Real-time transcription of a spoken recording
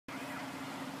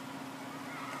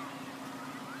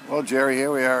Well, Jerry,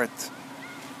 here we are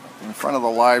in front of the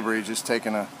library, just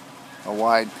taking a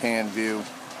wide pan view.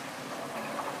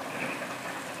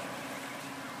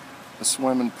 The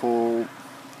swimming pool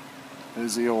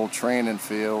is the old training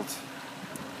field,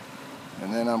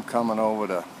 and then I'm coming over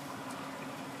to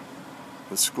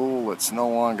the school that's no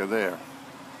longer there.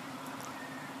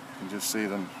 You can just see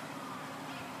them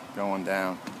going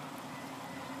down,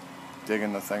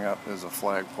 digging the thing up. There's a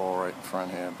flagpole right in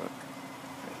front here, but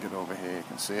get over here, you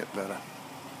can see it better.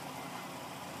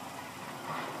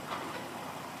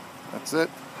 That's it.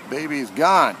 Baby's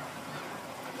gone.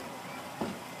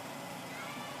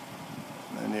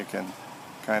 And you can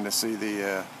kind of see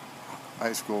the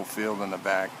high school field in the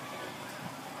back.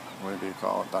 Whatever you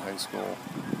call it, the high school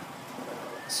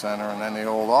center. And then the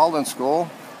old Alden School.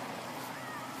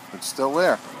 It's still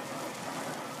there.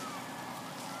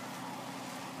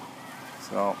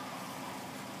 So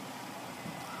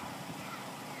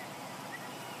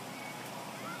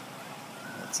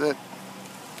that's it.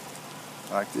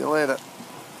 Talk to you later.